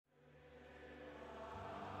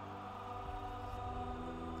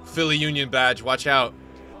Philly Union badge. Watch out.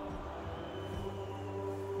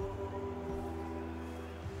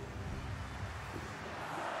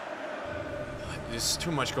 There's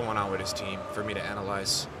too much going on with his team for me to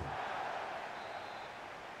analyze.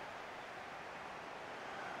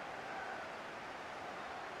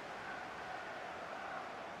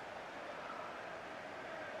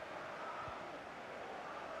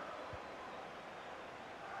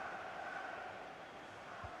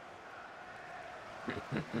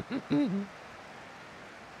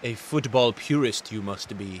 A football purist you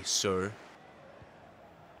must be, sir.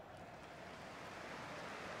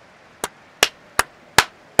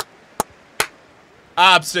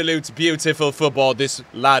 Absolute beautiful football this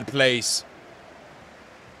lad plays.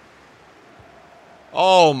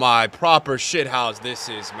 Oh my proper shithouse this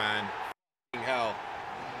is, man. Hell.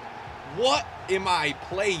 What am I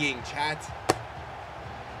playing, chat?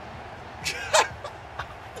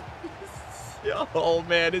 Oh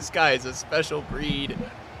man, this guy is a special breed.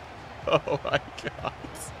 Oh my god.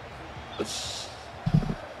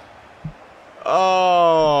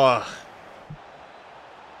 Oh.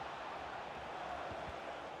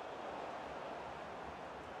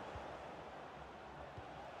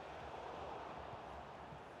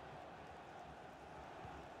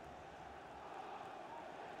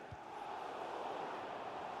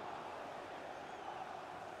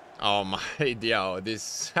 Oh my, yo,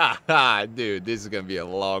 this, dude, this is gonna be a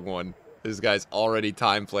long one. This guy's already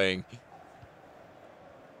time playing.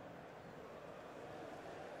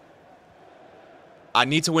 I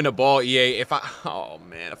need to win the ball, EA. Oh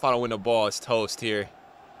man, if I don't win the ball, it's toast here.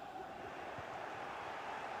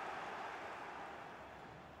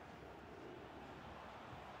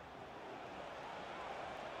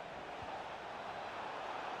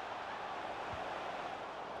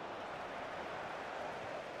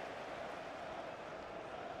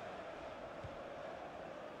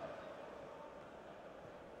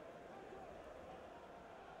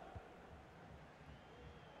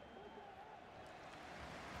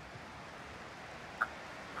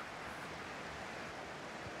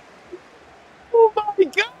 Oh my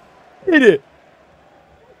god! Hit it!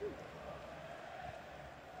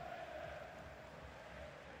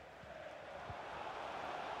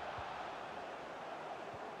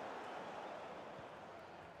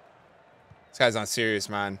 This guy's not serious,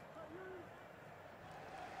 man.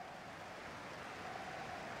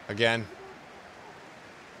 Again.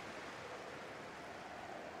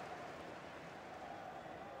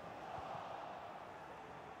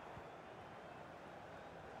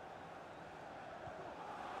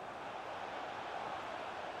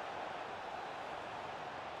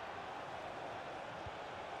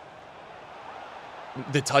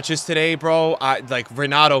 The touches today, bro. Like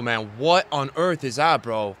Renato, man. What on earth is that,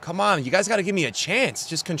 bro? Come on, you guys got to give me a chance.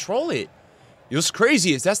 Just control it. What's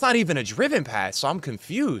crazy is that's not even a driven pass, so I'm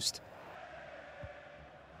confused.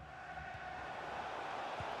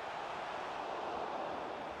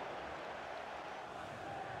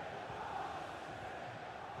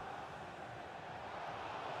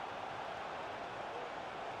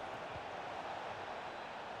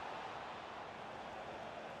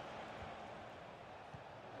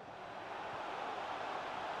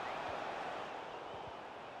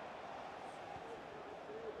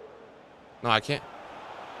 No, I can't.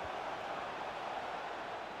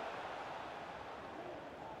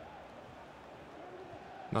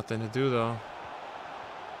 Nothing to do, though.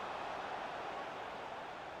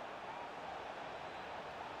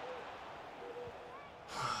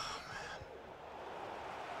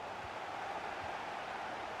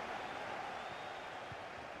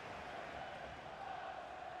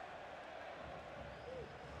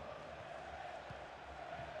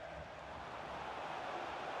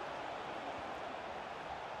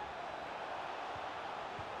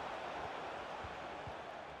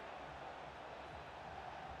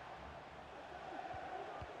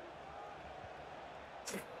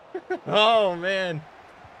 Oh, man.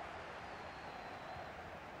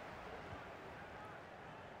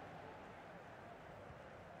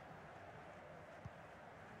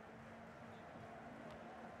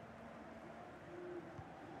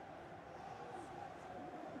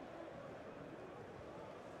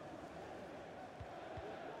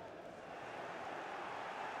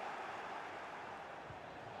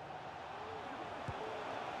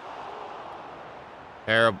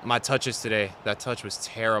 Terrible. My touches today. That touch was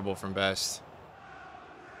terrible from Best.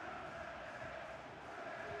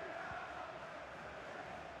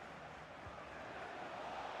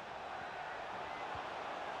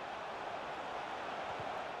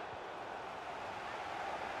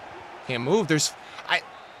 Can't move.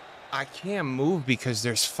 I can't move because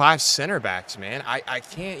there's 5 center backs, man. I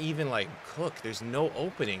can't even, like, cook. There's no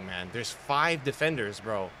opening, man. There's 5 defenders,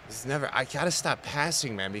 bro. This is never... I gotta stop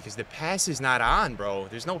passing, man, because the pass is not on, bro.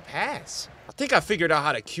 There's no pass. I think I figured out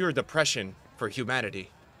how to cure depression for humanity.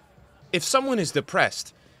 If someone is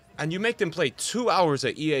depressed and you make them play 2 hours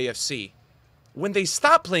at EAFC, when they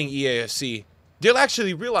stop playing EAFC, they'll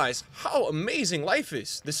actually realize how amazing life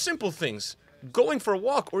is. The simple things. Going for a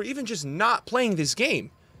walk or even just not playing this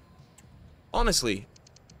game. Honestly,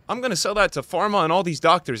 I'm gonna sell that to pharma and all these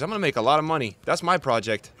doctors. I'm gonna make a lot of money. That's my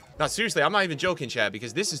project. No, seriously, I'm not even joking, Chad,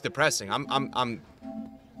 because this is depressing. I'm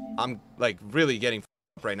like really getting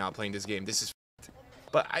up right now playing this game. This is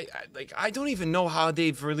but I don't even know how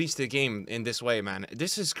they've released the game in this way, man.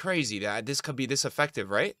 This is crazy that this could be this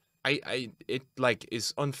effective, right? It like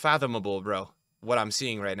is unfathomable, bro. What I'm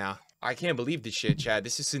seeing right now. I can't believe this shit, Chad.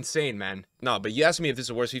 This is insane, man. No, but you asked me if this is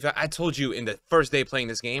the worst FIFA. I told you in the first day playing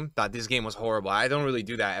this game that this game was horrible. I don't really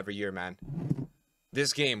do that every year, man.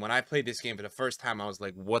 This game, when I played this game for the first time, I was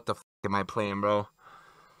like, what the f am I playing, bro?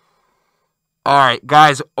 Alright,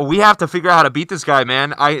 guys, we have to figure out how to beat this guy,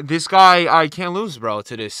 man. This guy, I can't lose, bro,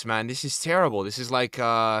 to this, man. This is terrible. This is like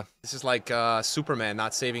Superman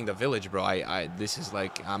not saving the village, bro. This is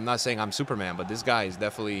like, I'm not saying I'm Superman, but this guy is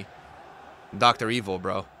definitely Dr. Evil,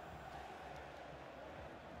 bro.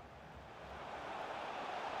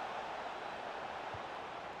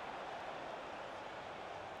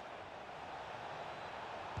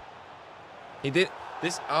 He did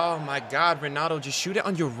this. Oh my God, Renato, just shoot it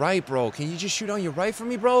on your right, bro. Can you just shoot on your right for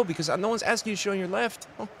me, bro? Because no one's asking you to shoot on your left.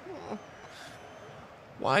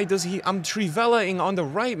 Why does he? I'm Trivellaing on the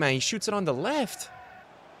right, man. He shoots it on the left.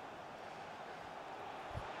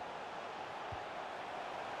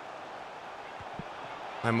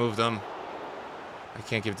 I moved him. I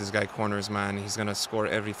can't give this guy corners, man. He's gonna score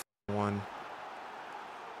every one.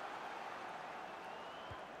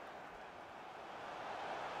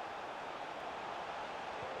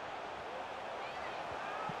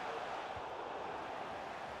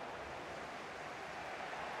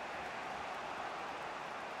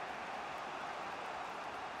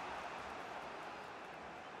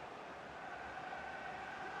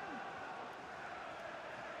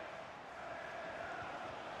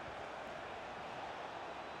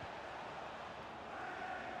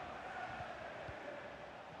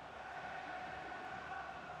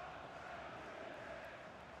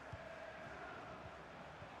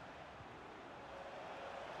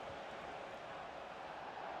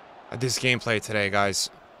 This gameplay today, guys.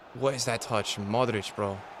 What is that touch? Modric,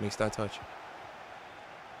 bro, makes that touch.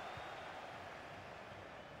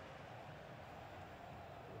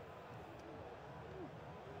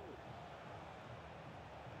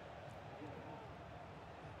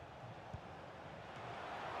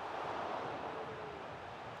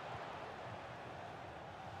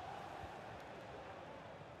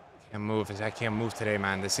 Can't move. I can't move today,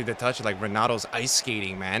 man. They see the touch like Renato's ice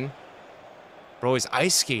skating, man. Bro, he's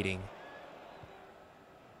ice skating.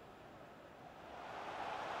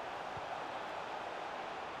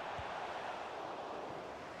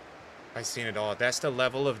 I've seen it all. That's the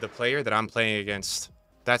level of the player that I'm playing against.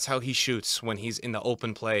 That's how he shoots when he's in the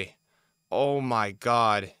open play. Oh my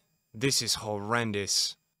God. This is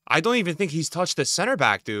horrendous. I don't even think he's touched the center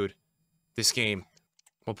back, dude. This game.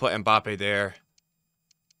 We'll put Mbappe there.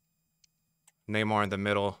 Neymar in the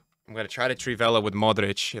middle. I'm going to try to Trivela with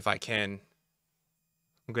Modric if I can.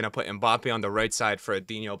 I'm going to put Mbappe on the right side for a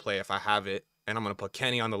Dino play if I have it. And I'm going to put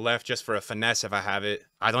Kenny on the left just for a finesse if I have it.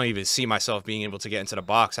 I don't even see myself being able to get into the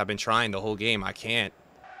box. I've been trying the whole game. I can't.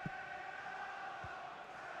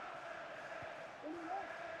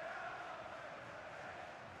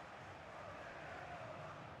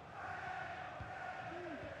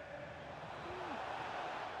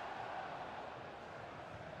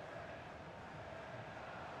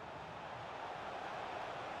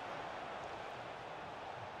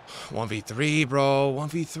 One v 3, bro.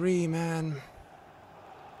 1v3, man.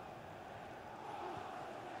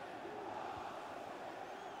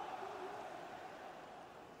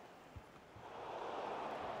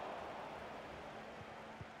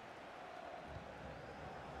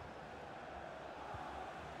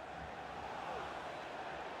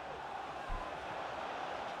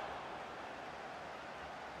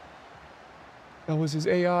 That was his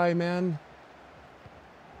AI, man.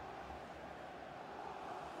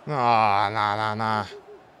 Nah.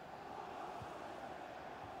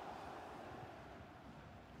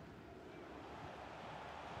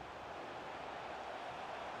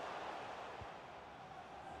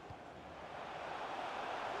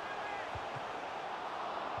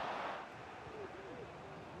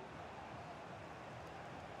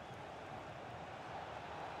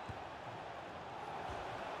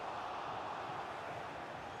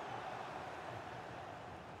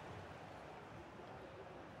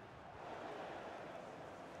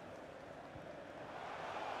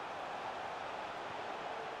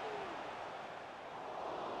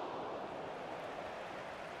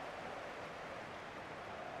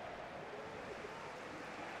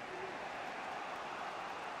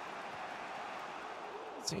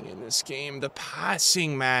 Thing in this game, the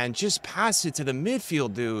passing, man. Just pass it to the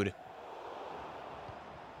midfield, dude.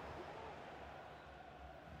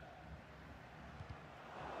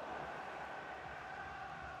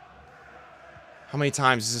 How many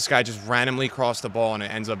times does this guy just randomly cross the ball and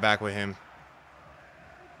it ends up back with him?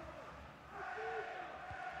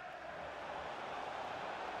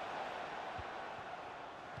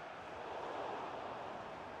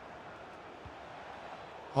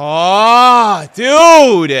 Oh,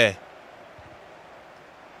 dude.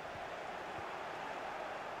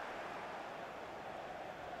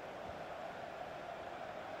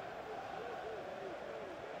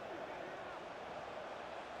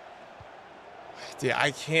 Dude,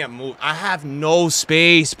 I can't move. I have no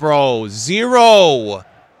space, bro. Zero.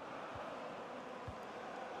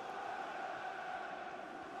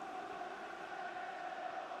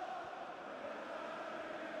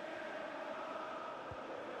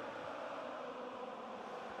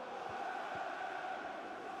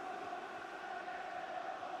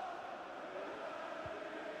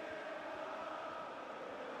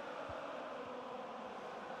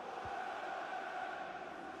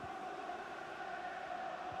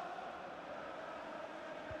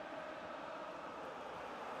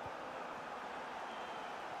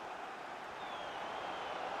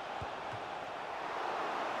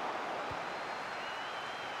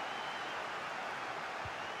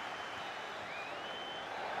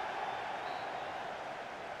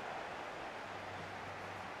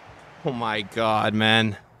 Oh my God,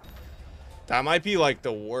 man. That might be like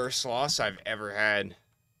the worst loss I've ever had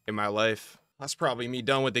in my life. That's probably me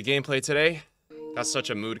done with the gameplay today. That's such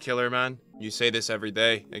a mood killer, man. You say this every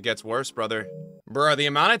day. It gets worse, brother. Bruh, the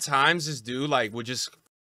amount of times this dude, like, would just...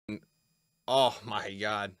 Oh my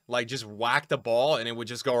God. Like, just whack the ball and it would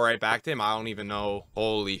just go right back to him. I don't even know.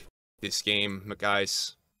 Holy this game,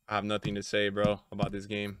 guys. I have nothing to say, bro, about this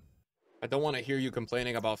game. I don't want to hear you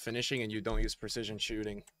complaining about finishing and you don't use precision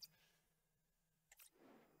shooting.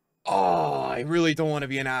 Oh, I really don't want to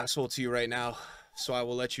be an asshole to you right now. So I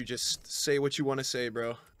will let you just say what you want to say,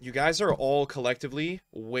 bro. You guys are all collectively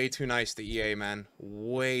way too nice to EA, man.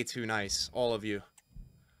 Way too nice. All of you.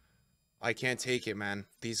 I can't take it, man.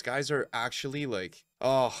 These guys are actually like...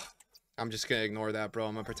 Oh, I'm just gonna ignore that, bro.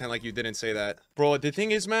 I'm gonna pretend like you didn't say that. Bro, the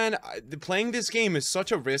thing is, man, playing this game is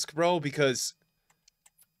such a risk, bro, because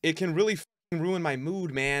it can really ruin my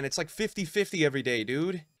mood, man. It's like 50-50 every day,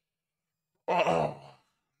 dude. Oh.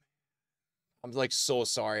 I'm like so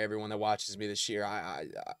sorry everyone that watches me this year.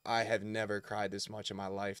 I have never cried this much in my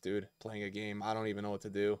life, dude. Playing a game. I don't even know what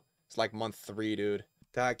to do. It's like month 3, dude.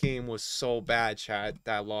 That game was so bad, chat.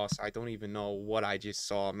 That loss. I don't even know what I just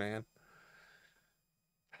saw, man.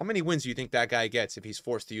 How many wins do you think that guy gets if he's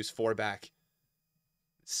forced to use 4 back?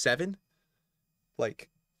 7? Like,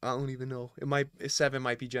 I don't even know. 7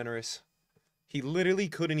 might be generous. He literally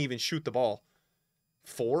couldn't even shoot the ball.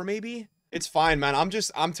 4 maybe? It's fine, man.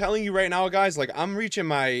 I'm telling you right now, guys, like, I'm reaching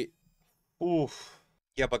my... Oof.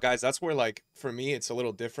 Yeah, but guys, that's where, like, for me, it's a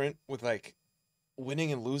little different with, like,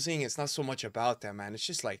 winning and losing. It's not so much about that, man. It's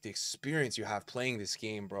just, like, the experience you have playing this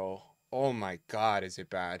game, bro. Oh, my God, is it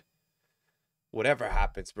bad. Whatever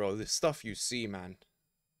happens, bro, the stuff you see, man.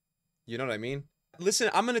 You know what I mean? Listen,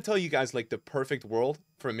 I'm going to tell you guys, like, the perfect world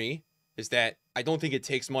for me is that I don't think it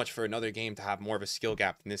takes much for another game to have more of a skill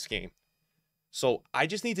gap than this game. So I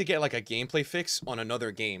just need to get like a gameplay fix on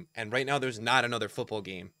another game. And right now there's not another football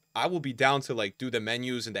game. I will be down to like do the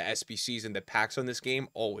menus and the SBCs and the packs on this game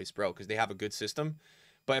always, bro, because they have a good system.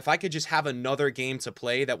 But if I could just have another game to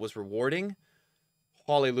play that was rewarding,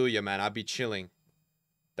 hallelujah, man, I'd be chilling.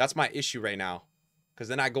 That's my issue right now. Because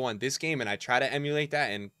then I go on this game and I try to emulate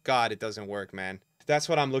that and God, it doesn't work, man. That's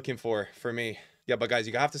what I'm looking for me. Yeah, but guys,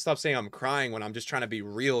 you have to stop saying I'm crying when I'm just trying to be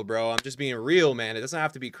real, bro. I'm just being real, man. It doesn't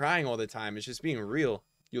have to be crying all the time. It's just being real.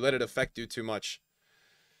 You let it affect you too much.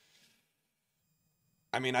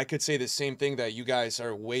 I mean, I could say the same thing that you guys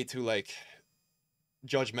are way too, like,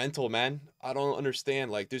 judgmental, man. I don't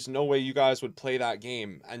understand. Like, there's no way you guys would play that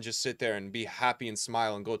game and just sit there and be happy and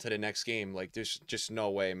smile and go to the next game. Like, there's just no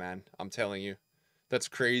way, man. I'm telling you. That's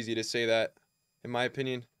crazy to say that, in my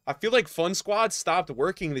opinion. I feel like Fun Squad stopped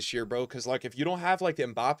working this year, bro, because, like, if you don't have, like,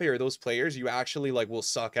 Mbappe or those players, you actually, like, will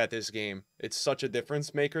suck at this game. It's such a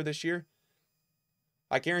difference maker this year.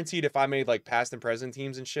 I guaranteed if I made, like, past and present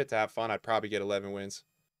teams and shit to have fun, I'd probably get 11 wins.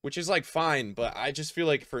 Which is, like, fine, but I just feel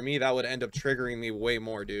like, for me, that would end up triggering me way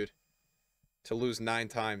more, dude. To lose 9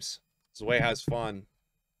 times. Zway has fun.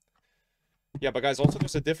 Yeah, but guys, also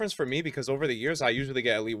there's a difference for me, because over the years, I usually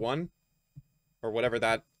get Elite 1. Or whatever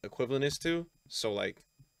that equivalent is to. So, like...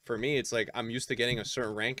 For me, it's like I'm used to getting a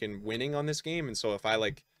certain rank and winning on this game. And so if I,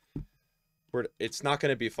 like, It's not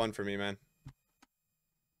gonna be fun for me, man.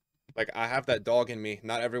 Like, I have that dog in me.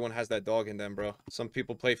 Not everyone has that dog in them, bro. Some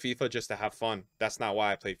people play FIFA just to have fun. That's not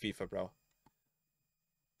why I play FIFA, bro.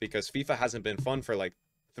 Because FIFA hasn't been fun for like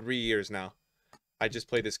 3 years now. I just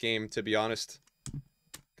play this game, to be honest,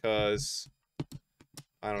 because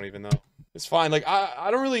I don't even know. It's fine. Like, I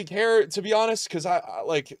don't really care, to be honest, because I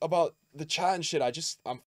like about the chat and shit.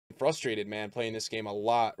 I'm frustrated, man, playing this game a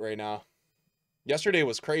lot right now. Yesterday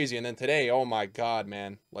was crazy, and then today, oh my god,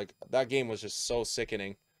 man. Like, that game was just so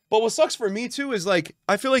sickening. But what sucks for me, too, is, like,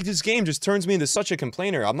 I feel like this game just turns me into such a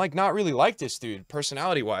complainer. I'm, like, not really like this dude,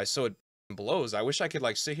 personality-wise, so it blows. I wish I could,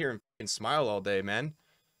 like, sit here and smile all day, man.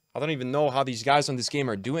 I don't even know how these guys on this game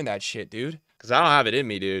are doing that shit, dude. Because I don't have it in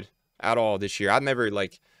me, dude, at all this year. I've never,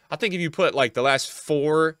 like, I think if you put, like, the last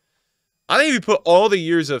 4... I think if you put all the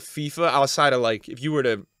years of FIFA outside of, like, if you were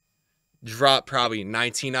to drop probably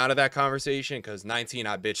 19 out of that conversation, because 19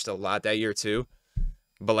 I bitched a lot that year, too.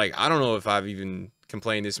 But, like, I don't know if I've even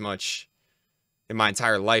complained this much in my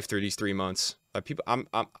entire life through these 3 months. Like, people,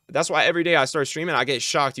 that's why every day I start streaming, I get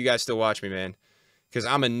shocked you guys still watch me, man. Because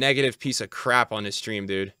I'm a negative piece of crap on this stream,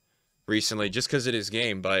 dude. Recently, just because of this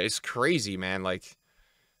game. But it's crazy, man. Like,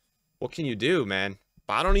 what can you do, man?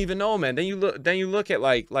 But I don't even know, man. Then you look at,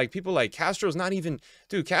 like people like Castro's not even...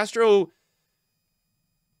 Dude, Castro...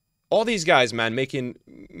 All these guys, man, making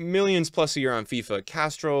millions plus a year on FIFA.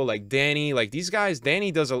 Castro, like Danny, like these guys,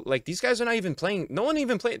 Danny does like these guys are not even playing. No one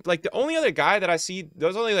even played. Like the only other guy that I see,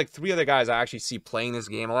 there's only like 3 other guys I actually see playing this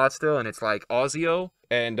game a lot still, and it's like Ozio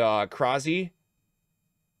and Krazy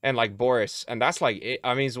and like Boris, and that's like it.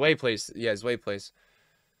 I mean, Zway plays, yeah, Zway plays,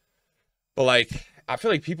 but like I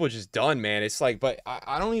feel like people are just done, man. It's like, but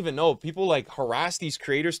I don't even know. People like harass these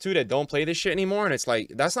creators too that don't play this shit anymore. And it's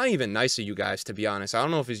like, that's not even nice of you guys, to be honest. I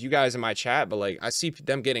don't know if it's you guys in my chat, but like I see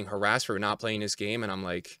them getting harassed for not playing this game. And I'm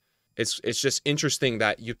like, it's just interesting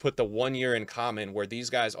that you put the 1 year in common where these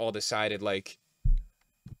guys all decided like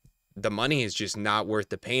the money is just not worth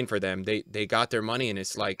the pain for them. They got their money and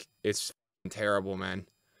it's like, it's terrible, man.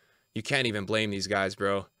 You can't even blame these guys,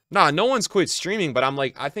 bro. Nah, no one's quit streaming, but I'm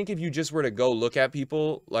like, I think if you just were to go look at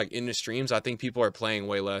people, like, in the streams, I think people are playing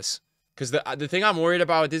way less. Because the thing I'm worried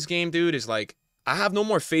about with this game, dude, is, like, I have no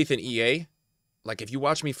more faith in EA. Like, if you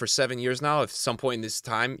watch me for 7 years now, if some point in this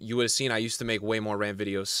time, you would have seen I used to make way more rant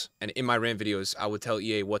videos. And in my rant videos, I would tell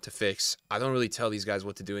EA what to fix. I don't really tell these guys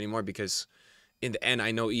what to do anymore because, in the end,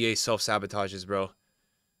 I know EA self-sabotages, bro.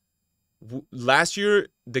 Last year,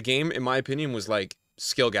 the game, in my opinion, was, like,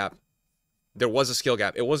 skill gap. There was a skill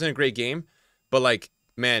gap. It wasn't a great game, but like,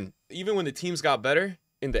 man, even when the teams got better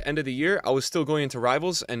in the end of the year, I was still going into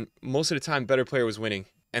rivals, and most of the time, better player was winning.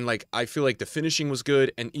 And like, I feel like the finishing was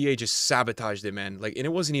good, and EA just sabotaged it, man. Like, and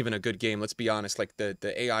it wasn't even a good game. Let's be honest. Like, the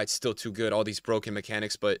AI is still too good. All these broken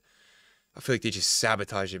mechanics, but I feel like they just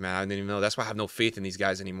sabotaged it, man. I didn't even know. That's why I have no faith in these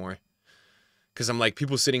guys anymore. Because I'm like,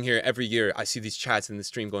 people sitting here every year, I see these chats in the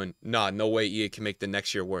stream going, nah, no way EA can make the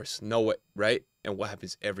next year worse. No way, right? And what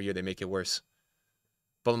happens every year? They make it worse.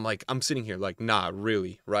 But I'm like, I'm sitting here like, nah,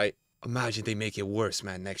 really, right? Imagine they make it worse,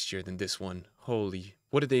 man, next year than this one. Holy,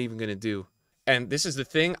 what are they even going to do? And this is the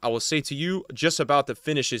thing I will say to you just about the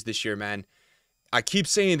finishes this year, man. I keep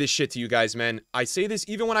saying this shit to you guys, man. I say this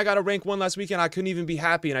even when I got a rank 1 last weekend, I couldn't even be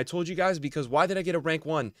happy. And I told you guys because why did I get a rank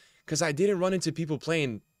 1? Because I didn't run into people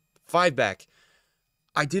playing 5-back.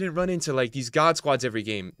 I didn't run into like these god squads every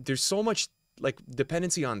game. There's so much like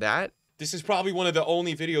dependency on that. This is probably one of the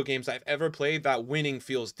only video games I've ever played that winning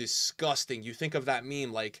feels disgusting. You think of that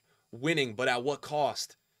meme like winning, but at what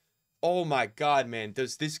cost? Oh my god, man.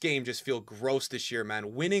 Does this game just feel gross this year,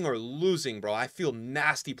 man? Winning or losing, bro. I feel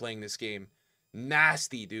nasty playing this game.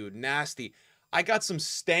 Nasty, dude. Nasty. I got some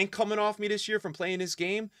stank coming off me this year from playing this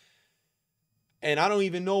game. And I don't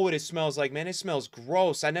even know what it smells like, man. It smells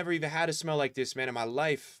gross. I never even had a smell like this, man, in my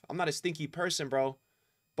life. I'm not a stinky person, bro.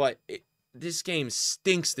 But this game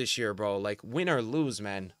stinks this year, bro. Like, win or lose,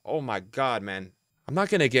 man. Oh, my God, man. I'm not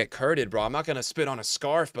going to get curded, bro. I'm not going to spit on a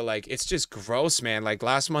scarf, but, like, it's just gross, man. Like,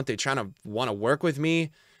 last month, they trying to want to work with me.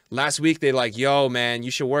 Last week, they like, yo, man, you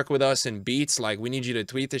should work with us in beats. Like, we need you to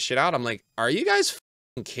tweet this shit out. I'm like, are you guys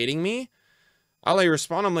f***ing kidding me? I'll, like,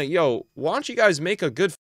 respond. I'm like, yo, why don't you guys make a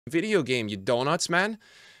good video game, you donuts, man?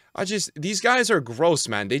 These guys are gross,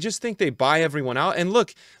 man. They just think they buy everyone out. And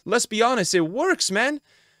look, let's be honest, it works, man.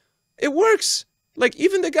 It works. Like,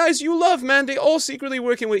 even the guys you love, man, they all secretly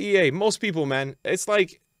working with EA. Most people, man. It's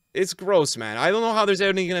like, it's gross, man. I don't know how there's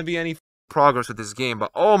ever going to be any progress with this game, but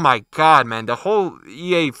oh my god, man. The whole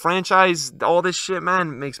EA franchise, all this shit,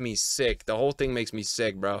 man, makes me sick. The whole thing makes me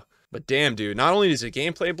sick, bro. But damn, dude, not only does the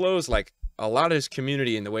gameplay blows, like, a lot of this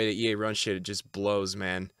community and the way that EA runs shit, it just blows,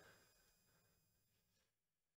 man.